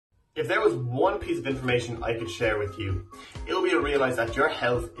If there was one piece of information I could share with you, it'll be to realize that your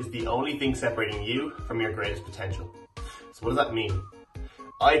health is the only thing separating you from your greatest potential. So what does that mean?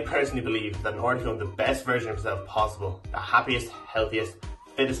 I personally believe that in order to become the best version of yourself possible, the happiest, healthiest,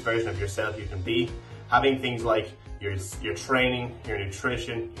 fittest version of yourself you can be, having things like your training, your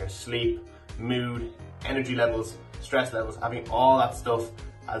nutrition, your sleep, mood, energy levels, stress levels, having all that stuff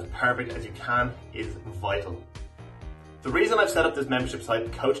as perfect as you can is vital. The reason I've set up this membership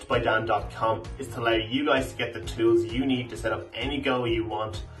site, coachedbydan.com, is to allow you guys to get the tools you need to set up any goal you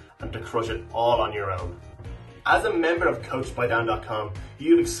want and to crush it all on your own. As a member of coachedbydan.com,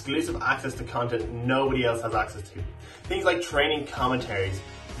 you have exclusive access to content nobody else has access to. Things like training commentaries,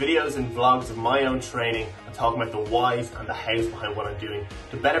 videos and vlogs of my own training, and talking about the whys and the hows behind what I'm doing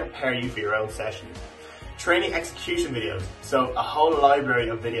to better prepare you for your own sessions. Training execution videos, so a whole library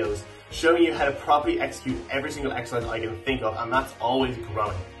of videos showing you how to properly execute every single exercise I can think of, and that's always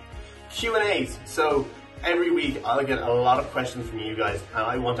growing. Q&As, so every week I'll get a lot of questions from you guys and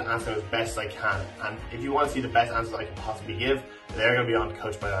I want to answer them as best I can. And if you want to see the best answers I can possibly give, they're going to be on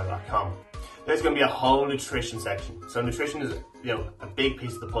coachedbydan.com. There's going to be a whole nutrition section. So nutrition is a big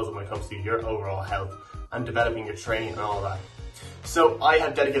piece of the puzzle when it comes to your overall health and developing your training and all that. So I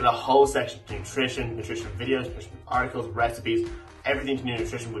have dedicated a whole section to nutrition videos, nutrition articles, recipes, everything to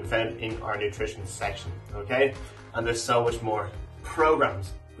nutrition will be found in our nutrition section, okay? And there's so much more.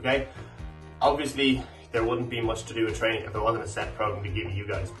 Programs, okay? Obviously, there wouldn't be much to do with training if there wasn't a set program to give you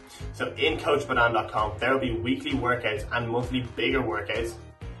guys. So in coachedbydan.com, there will be weekly workouts and monthly bigger workouts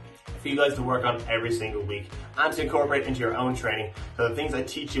for you guys to work on every single week and to incorporate into your own training. So the things I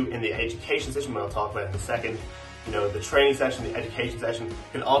teach you in the education session, we'll talk about in a second, the training session, the education session,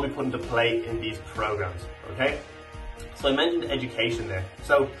 can all be put into play in these programs, okay? So I mentioned education there.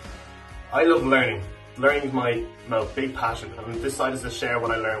 So I love learning. Learning is my big passion, and I've decided to share what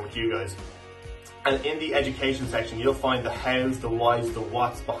I learn with you guys. And in the education section, you'll find the hows, the whys, the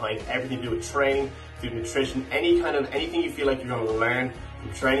whats behind everything to do with training, to do with nutrition, anything you feel like you're going to learn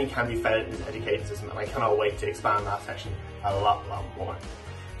from training can be found in this education system, and I cannot wait to expand that section a lot more.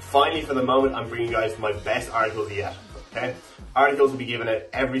 Finally, for the moment, I'm bringing you guys my best articles yet, okay? Articles will be given out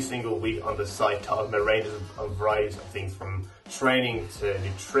every single week on the site, talking about ranges of varieties of things from training to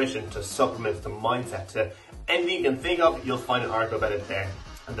nutrition to supplements to mindset to anything you can think of, you'll find an article about it there.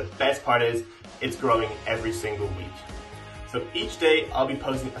 And the best part is, it's growing every single week. So each day I'll be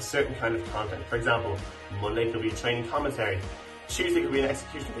posting a certain kind of content. For example, Monday could be a training commentary, Tuesday could be an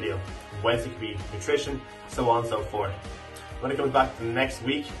execution video, Wednesday could be nutrition, so on and so forth. When it comes back to the next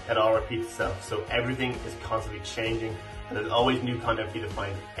week, it all repeats itself. So everything is constantly changing and there's always new content for you to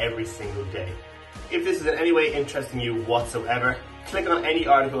find every single day. If this is in any way interesting you whatsoever, click on any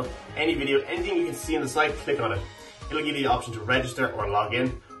article, any video, anything you can see on the site, click on it. It'll give you the option to register or log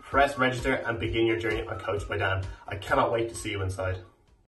in. Press register and begin your journey on Coach by Dan. I cannot wait to see you inside.